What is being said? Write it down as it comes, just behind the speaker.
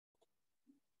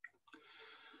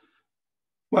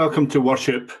Welcome to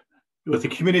worship with the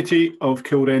community of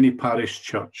Kilrenny Parish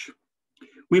Church.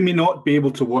 We may not be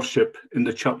able to worship in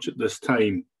the church at this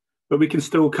time, but we can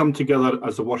still come together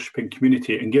as a worshipping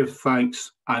community and give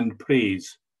thanks and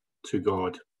praise to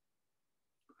God.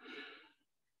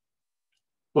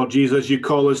 Lord Jesus, you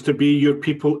call us to be your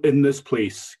people in this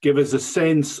place. Give us a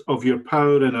sense of your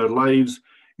power in our lives,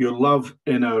 your love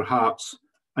in our hearts,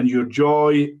 and your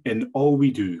joy in all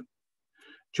we do.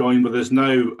 Join with us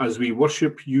now as we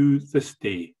worship you this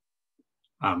day.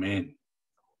 Amen.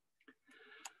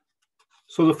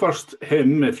 So the first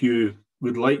hymn, if you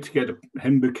would like to get a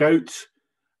hymn book out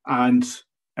and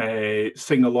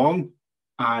sing along,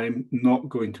 I'm not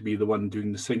going to be the one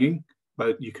doing the singing,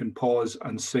 but you can pause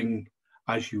and sing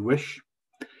as you wish,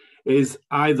 is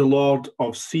I, the Lord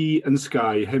of Sea and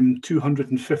Sky, hymn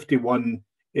 251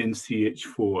 in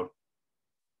CH4.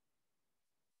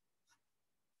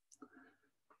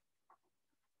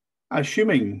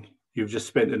 Assuming you've just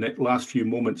spent the last few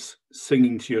moments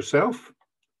singing to yourself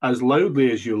as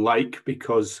loudly as you like,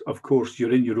 because of course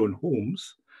you're in your own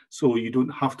homes, so you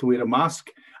don't have to wear a mask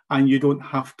and you don't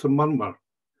have to murmur.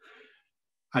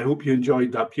 I hope you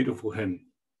enjoyed that beautiful hymn.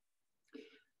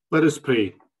 Let us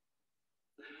pray.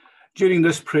 During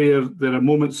this prayer, there are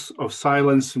moments of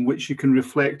silence in which you can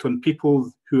reflect on people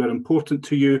who are important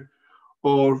to you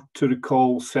or to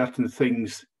recall certain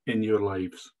things in your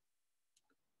lives.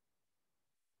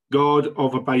 God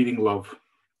of abiding love,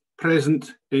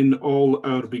 present in all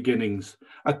our beginnings,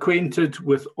 acquainted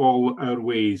with all our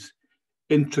ways,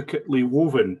 intricately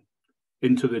woven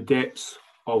into the depths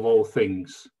of all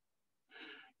things.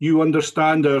 You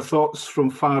understand our thoughts from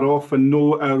far off and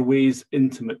know our ways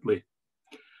intimately.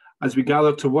 As we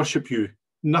gather to worship you,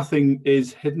 nothing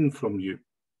is hidden from you.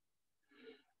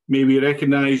 May we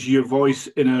recognize your voice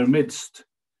in our midst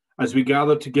as we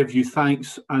gather to give you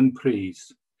thanks and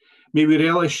praise. May we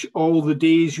relish all the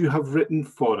days you have written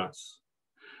for us.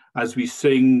 As we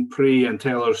sing, pray, and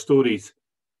tell our stories,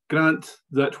 grant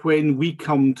that when we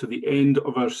come to the end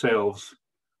of ourselves,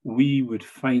 we would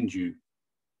find you.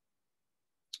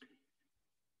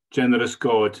 Generous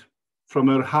God, from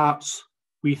our hearts,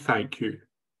 we thank you.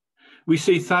 We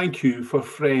say thank you for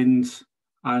friends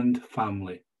and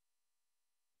family.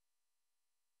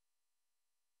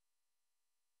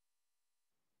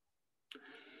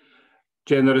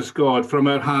 Generous God, from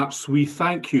our hearts, we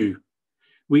thank you.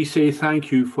 We say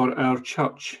thank you for our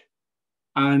church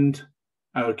and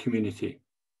our community.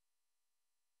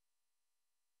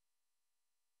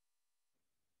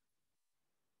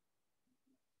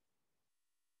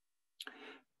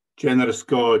 Generous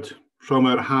God, from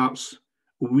our hearts,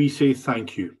 we say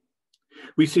thank you.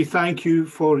 We say thank you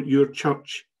for your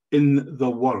church in the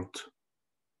Word.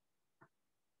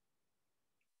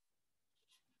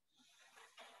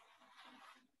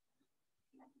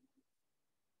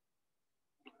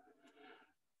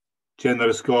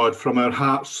 Generous God, from our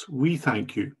hearts, we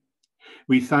thank you.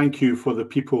 We thank you for the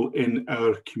people in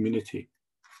our community.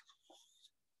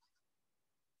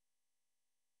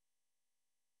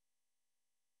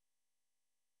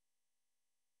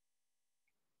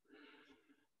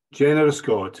 Generous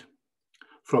God,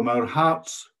 from our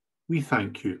hearts, we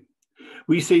thank you.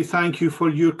 We say thank you for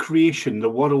your creation, the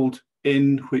world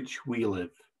in which we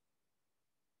live.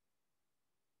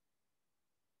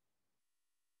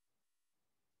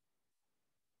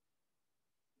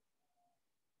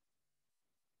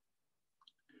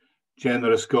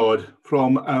 Generous God,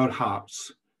 from our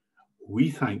hearts, we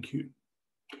thank you.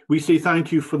 We say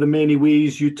thank you for the many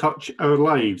ways you touch our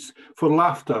lives, for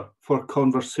laughter, for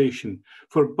conversation,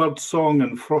 for birdsong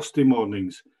and frosty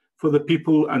mornings, for the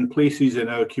people and places in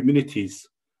our communities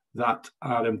that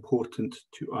are important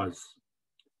to us.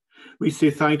 We say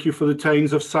thank you for the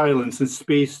times of silence and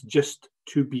space just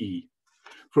to be,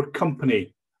 for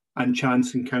company and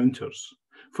chance encounters,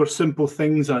 for simple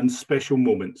things and special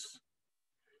moments.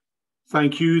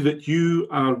 Thank you that you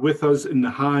are with us in the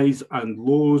highs and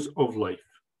lows of life,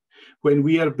 when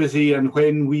we are busy and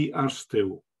when we are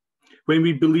still, when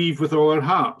we believe with all our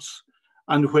hearts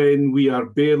and when we are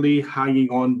barely hanging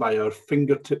on by our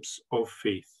fingertips of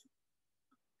faith.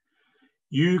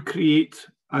 You create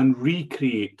and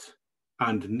recreate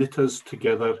and knit us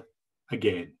together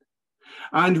again.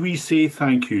 And we say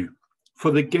thank you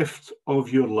for the gift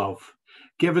of your love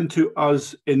given to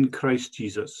us in Christ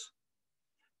Jesus.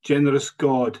 Generous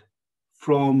God,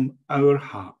 from our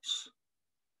hearts,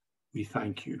 we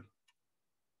thank you.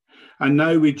 And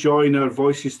now we join our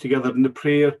voices together in the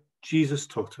prayer Jesus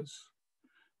taught us.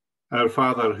 Our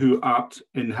Father, who art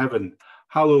in heaven,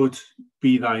 hallowed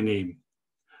be thy name.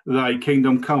 Thy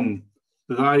kingdom come,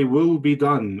 thy will be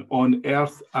done on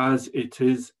earth as it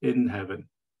is in heaven.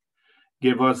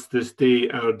 Give us this day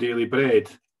our daily bread,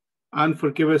 and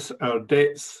forgive us our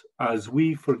debts as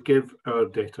we forgive our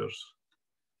debtors.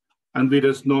 And lead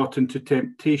us not into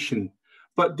temptation,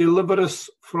 but deliver us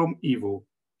from evil.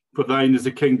 For thine is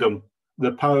the kingdom,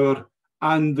 the power,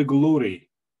 and the glory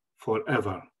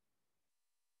forever.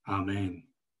 Amen.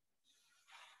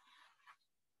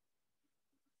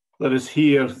 Let us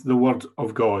hear the word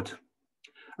of God.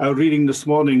 Our reading this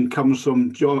morning comes from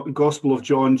Gospel of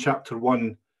John, chapter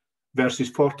 1, verses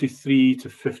 43 to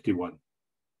 51.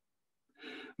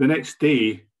 The next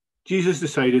day, Jesus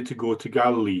decided to go to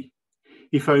Galilee.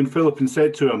 He found Philip and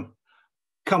said to him,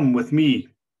 "Come with me."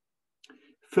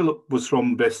 Philip was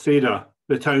from Bethsaida,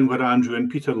 the town where Andrew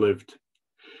and Peter lived.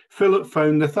 Philip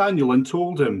found Nathanael and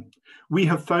told him, "We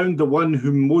have found the one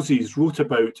whom Moses wrote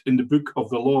about in the book of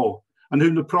the law, and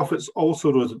whom the prophets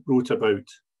also wrote about.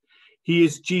 He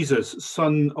is Jesus,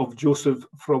 son of Joseph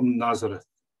from Nazareth."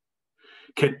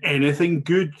 "Can anything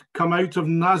good come out of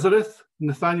Nazareth?"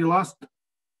 Nathanael asked.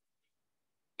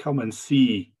 "Come and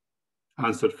see,"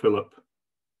 answered Philip.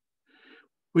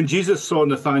 When Jesus saw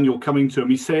Nathanael coming to him,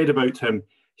 he said about him,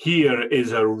 "Here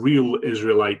is a real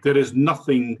Israelite. There is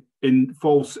nothing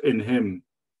false in him."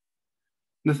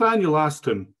 Nathanael asked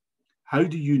him, "How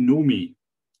do you know me?"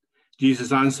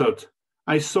 Jesus answered,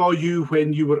 "I saw you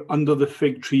when you were under the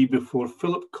fig tree before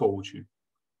Philip called you."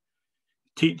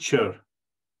 "Teacher,"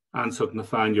 answered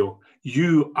Nathanael,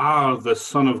 "you are the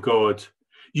Son of God.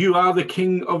 You are the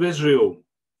King of Israel."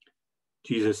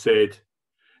 Jesus said,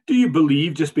 "Do you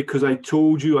believe just because I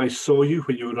told you I saw you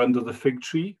when you were under the fig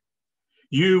tree?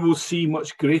 You will see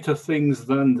much greater things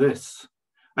than this."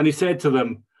 And he said to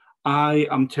them, "I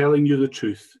am telling you the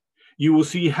truth. You will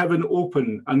see heaven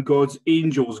open and God's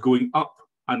angels going up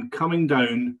and coming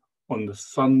down on the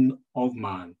Son of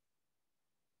Man."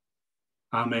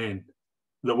 Amen.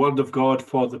 The word of God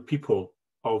for the people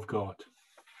of God.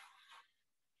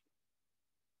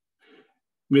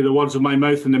 May the words of my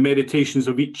mouth and the meditations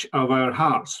of each of our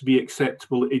hearts be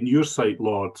acceptable in your sight,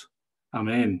 Lord.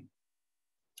 Amen.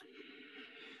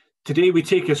 Today we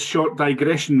take a short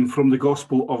digression from the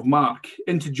Gospel of Mark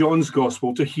into John's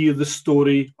Gospel to hear the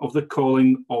story of the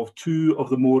calling of two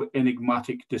of the more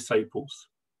enigmatic disciples,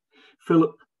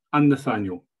 Philip and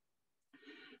Nathanael.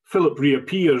 Philip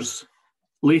reappears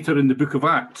later in the book of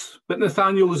Acts, but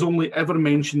Nathanael is only ever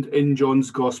mentioned in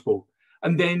John's Gospel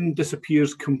and then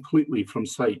disappears completely from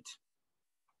sight.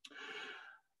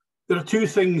 There are two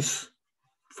things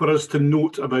for us to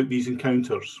note about these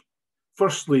encounters.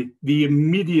 Firstly, the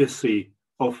immediacy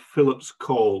of Philip's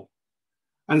call,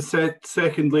 and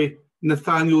secondly,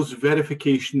 Nathanael's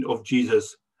verification of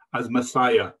Jesus as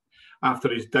Messiah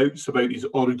after his doubts about his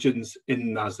origins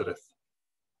in Nazareth.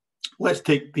 Let's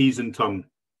take these in turn.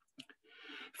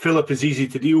 Philip is easy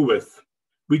to deal with.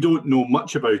 We don't know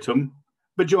much about him,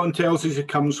 but John tells us he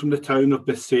comes from the town of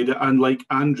Bethsaida, and like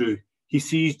Andrew, he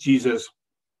sees Jesus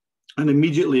and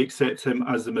immediately accepts him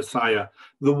as the Messiah,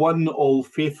 the one all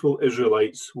faithful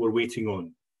Israelites were waiting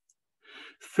on.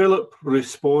 Philip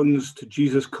responds to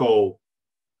Jesus' call,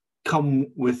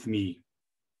 "Come with me,"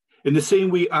 in the same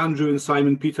way Andrew and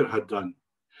Simon Peter had done.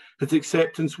 His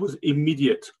acceptance was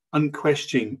immediate,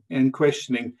 unquestioning,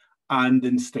 and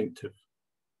instinctive.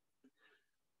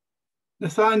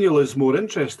 Nathanael is more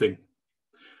interesting.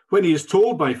 When he is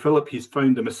told by Philip he's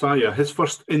found the Messiah, his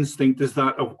first instinct is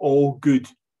that of all good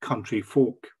country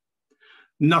folk.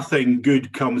 Nothing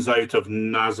good comes out of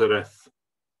Nazareth.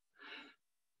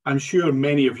 I'm sure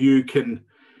many of you can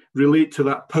relate to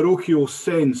that parochial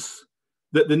sense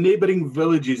that the neighbouring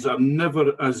villages are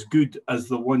never as good as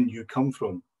the one you come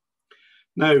from.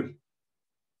 Now,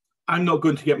 I'm not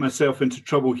going to get myself into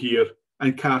trouble here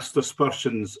and cast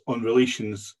aspersions on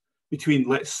relations between,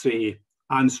 let's say,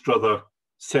 Anstruther,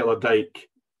 Cellardyke,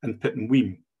 and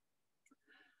Pittenweem.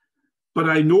 But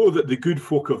I know that the good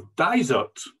folk of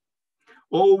Dysart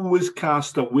always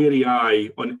cast a wary eye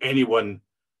on anyone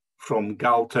from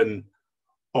Galton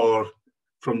or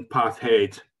from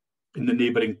Pathhead in the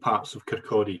neighbouring parts of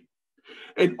Kirkcaldy.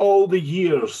 In all the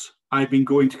years I've been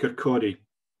going to Kirkcaldy,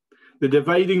 the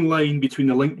dividing line between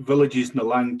the linked villages in the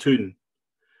Langtoon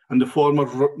and the former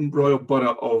royal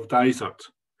borough of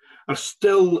Dysart are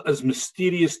still as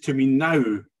mysterious to me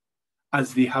now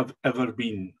as they have ever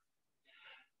been.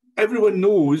 Everyone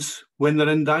knows when they're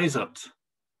in Dysart,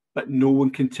 but no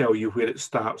one can tell you where it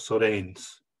starts or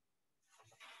ends.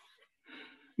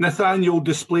 Nathanael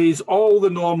displays all the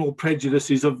normal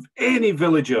prejudices of any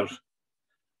villager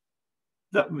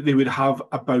that they would have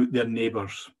about their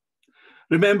neighbours.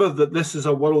 Remember that this is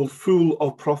a world full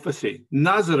of prophecy.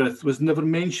 Nazareth was never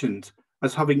mentioned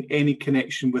as having any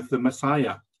connection with the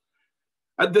Messiah.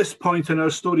 At this point in our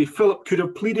story, Philip could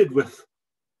have pleaded with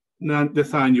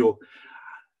Nathanael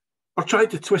or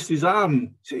tried to twist his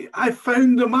arm, say, I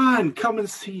found the man, come and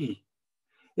see.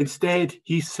 Instead,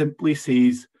 he simply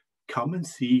says, come and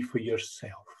see for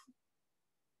yourself.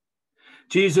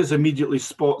 Jesus immediately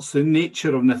spots the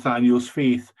nature of Nathanael's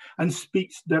faith and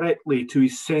speaks directly to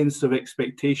his sense of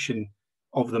expectation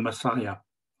of the Messiah.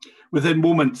 Within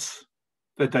moments,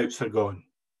 the doubts are gone.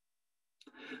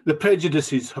 The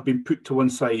prejudices have been put to one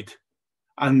side,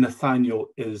 and Nathanael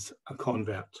is a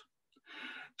convert.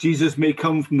 Jesus may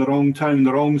come from the wrong town,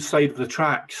 the wrong side of the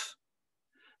tracks,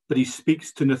 but he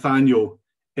speaks to Nathanael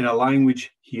in a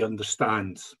language he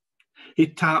understands. He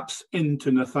taps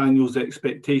into Nathanael's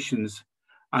expectations,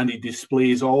 and he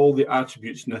displays all the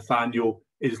attributes Nathanael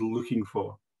is looking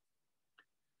for.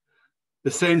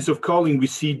 The sense of calling we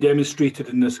see demonstrated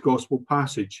in this gospel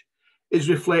passage is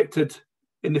reflected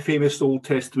in the famous Old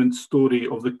Testament story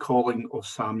of the calling of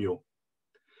Samuel.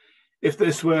 If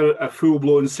this were a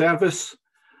full-blown service,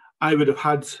 I would have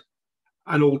had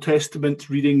an Old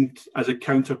Testament reading as a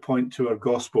counterpoint to our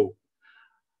gospel,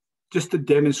 just to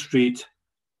demonstrate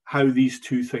how these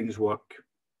two things work.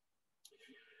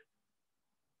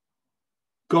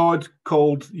 God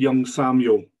called young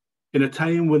Samuel in a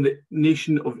time when the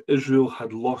nation of Israel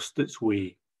had lost its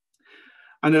way.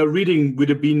 And our reading would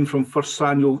have been from 1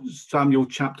 Samuel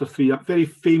chapter 3, a very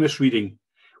famous reading,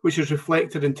 which is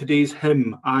reflected in today's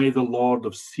hymn, I, the Lord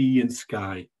of sea and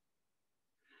sky.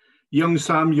 Young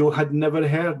Samuel had never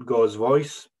heard God's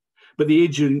voice, but the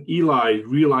aged Eli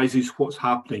realizes what's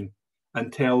happening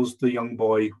and tells the young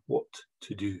boy what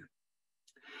to do.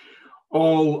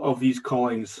 All of these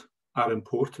callings are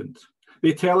important.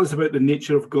 They tell us about the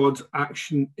nature of God's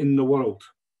action in the world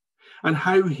and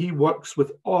how he works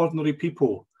with ordinary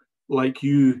people like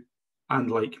you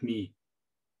and like me.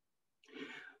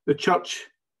 The church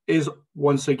is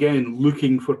once again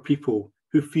looking for people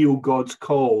who feel God's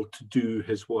call to do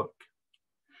his work.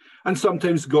 And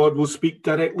sometimes God will speak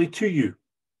directly to you.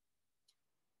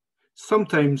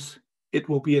 Sometimes it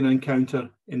will be an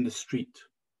encounter in the street.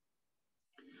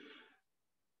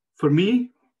 For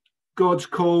me, God's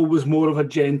call was more of a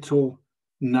gentle,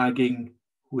 nagging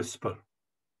whisper.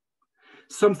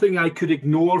 Something I could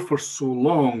ignore for so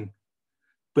long,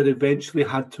 but eventually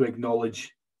had to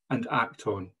acknowledge and act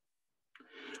on.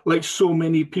 Like so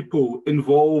many people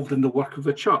involved in the work of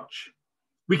the church,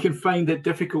 we can find it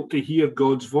difficult to hear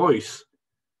God's voice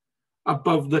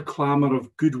above the clamour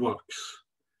of good works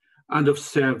and of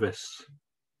service.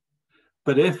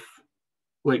 But if,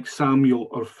 like Samuel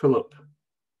or Philip,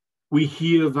 we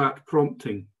hear that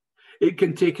prompting, it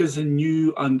can take us in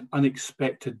new and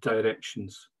unexpected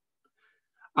directions.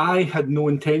 I had no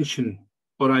intention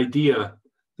or idea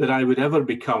that I would ever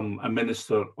become a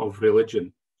minister of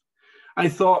religion. I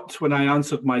thought when I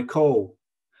answered my call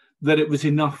that it was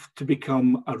enough to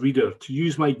become a reader, to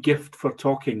use my gift for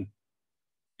talking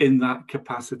in that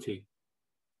capacity.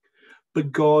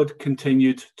 But God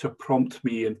continued to prompt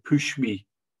me and push me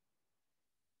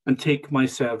and take my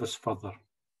service further.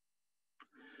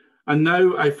 And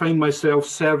now I find myself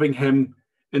serving him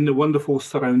in the wonderful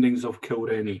surroundings of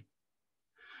Kilrenny.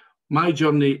 My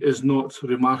journey is not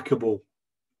remarkable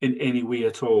in any way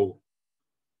at all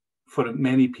for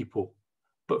many people,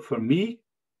 but for me,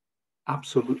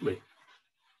 absolutely.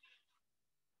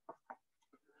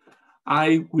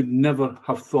 I would never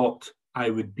have thought I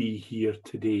would be here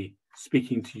today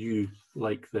speaking to you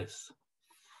like this.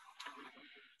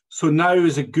 So now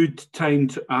is a good time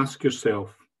to ask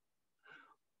yourself,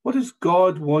 what is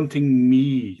God wanting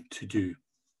me to do?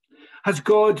 Has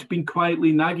God been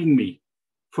quietly nagging me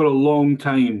for a long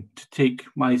time to take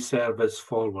my service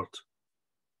forward?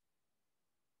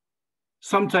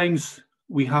 Sometimes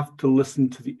we have to listen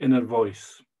to the inner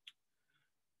voice.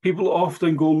 People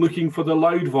often go looking for the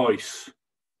loud voice,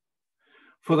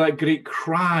 for that great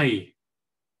cry.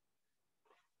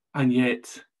 And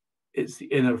yet it's the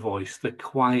inner voice, the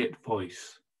quiet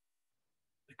voice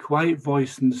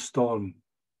in the storm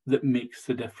that makes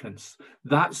the difference.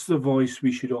 That's the voice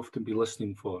we should often be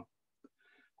listening for.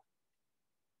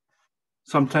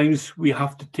 Sometimes we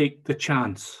have to take the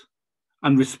chance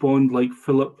and respond like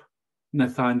Philip,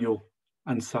 Nathanael,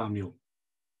 and Samuel.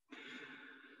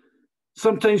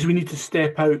 Sometimes we need to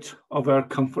step out of our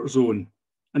comfort zone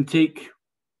and take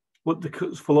what the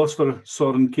philosopher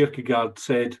Søren Kierkegaard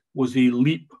said was a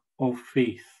leap of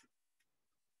faith.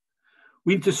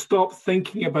 We need to stop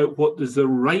thinking about what is the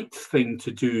right thing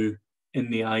to do in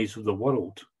the eyes of the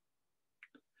world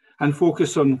and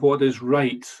focus on what is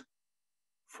right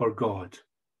for God.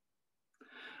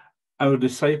 Our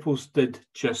disciples did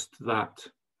just that.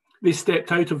 They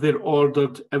stepped out of their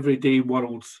ordered, everyday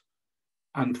worlds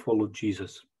and followed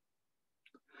Jesus.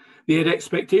 They had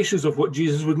expectations of what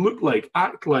Jesus would look like,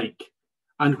 act like,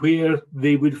 and where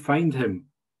they would find him.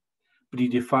 But he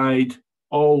defied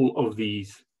all of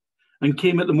these and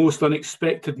came at the most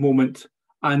unexpected moment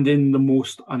and in the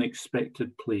most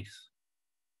unexpected place.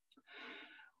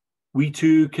 We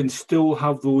too can still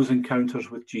have those encounters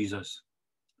with Jesus,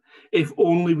 if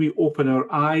only we open our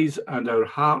eyes and our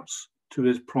hearts to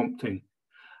his prompting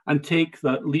and take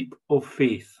that leap of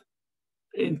faith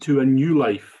into a new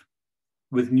life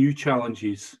with new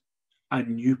challenges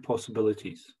and new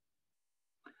possibilities.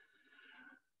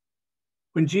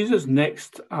 When Jesus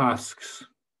next asks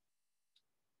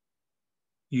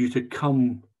you to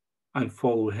come and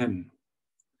follow him,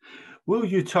 will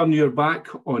you turn your back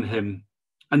on him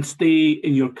and stay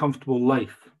in your comfortable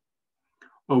life?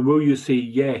 Or will you say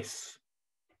yes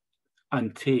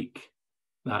and take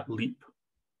that leap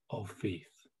of faith?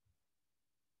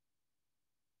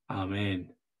 Amen.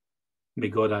 May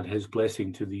God add his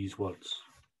blessing to these words.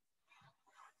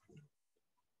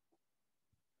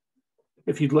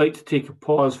 If you'd like to take a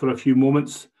pause for a few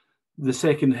moments, the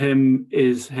second hymn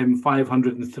is hymn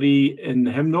 503 in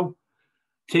the hymnal,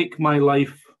 Take My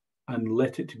Life and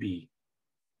Let It Be.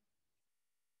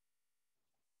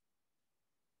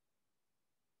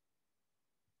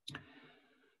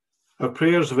 Our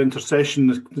prayers of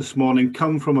intercession this morning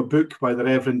come from a book by the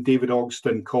Reverend David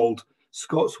Ogston called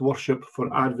Scots Worship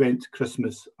for Advent,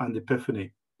 Christmas and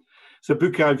Epiphany. It's a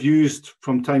book I've used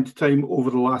from time to time over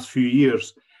the last few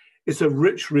years. It's a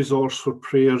rich resource for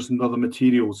prayers and other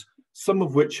materials, some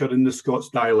of which are in the Scots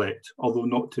dialect, although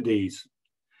not today's.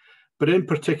 But in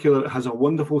particular, it has a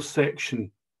wonderful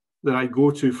section that I go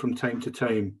to from time to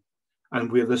time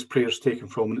and where this prayer is taken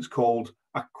from, and it's called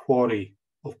A Quarry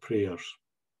of Prayers.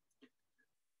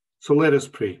 So let us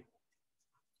pray.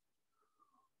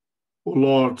 O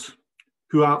Lord,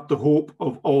 who art the hope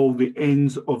of all the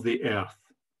ends of the earth,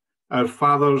 our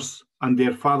fathers and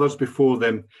their fathers before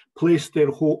them placed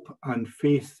their hope and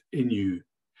faith in you,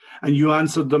 and you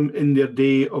answered them in their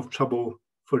day of trouble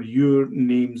for your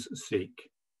name's sake.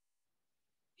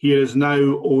 Here is now,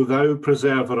 O thou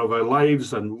preserver of our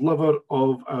lives and lover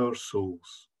of our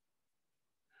souls.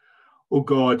 O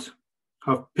God,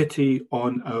 have pity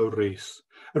on our race.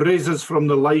 Raise us from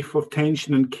the life of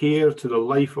tension and care to the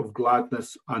life of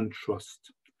gladness and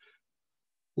trust.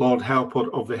 Lord,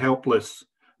 helper of the helpless,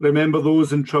 remember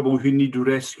those in trouble who need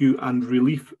rescue and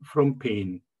relief from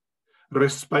pain,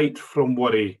 respite from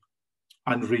worry,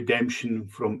 and redemption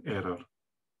from error.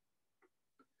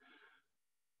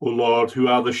 O Lord, who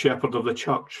are the shepherd of the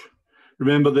church,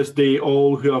 remember this day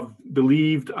all who have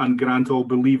believed and grant all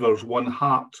believers one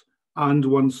heart and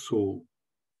one soul.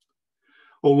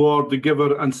 O Lord, the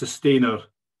giver and sustainer,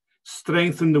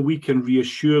 strengthen the weak and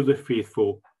reassure the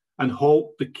faithful, and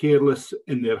halt the careless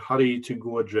in their hurry to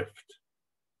go adrift.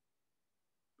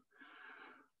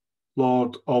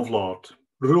 Lord of Lords,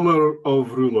 ruler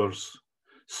of rulers,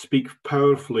 speak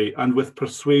powerfully and with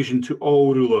persuasion to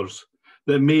all rulers,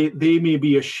 that they may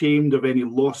be ashamed of any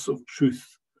loss of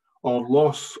truth, or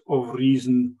loss of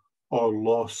reason, or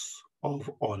loss of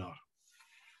honour.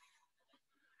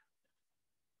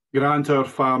 Grant our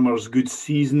farmers good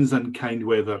seasons and kind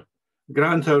weather.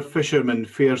 Grant our fishermen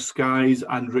fair skies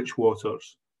and rich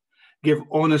waters. Give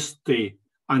honesty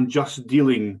and just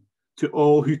dealing to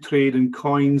all who trade in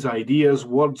coins, ideas,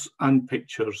 words and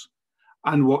pictures,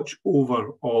 and watch over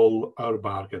all our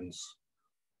bargains,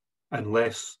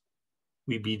 unless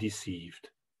we be deceived.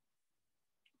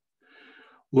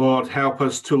 Lord, help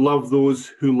us to love those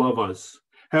who love us.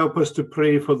 Help us to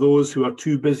pray for those who are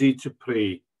too busy to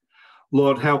pray.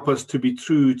 Lord, help us to be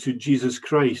true to Jesus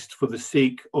Christ for the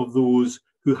sake of those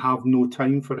who have no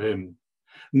time for him,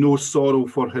 no sorrow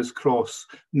for his cross,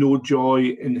 no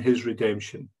joy in his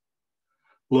redemption.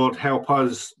 Lord, help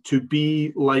us to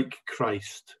be like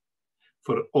Christ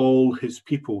for all his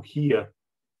people here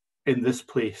in this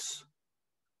place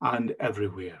and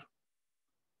everywhere.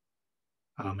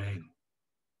 Amen.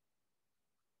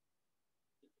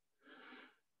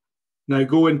 Now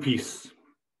go in peace.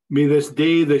 May this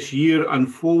day, this year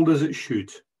unfold as it should.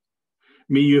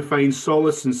 May you find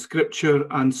solace in scripture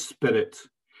and spirit.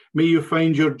 May you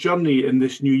find your journey in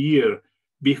this new year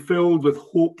be filled with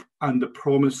hope and the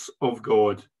promise of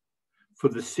God for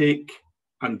the sake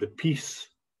and the peace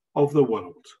of the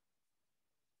world.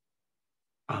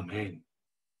 Amen.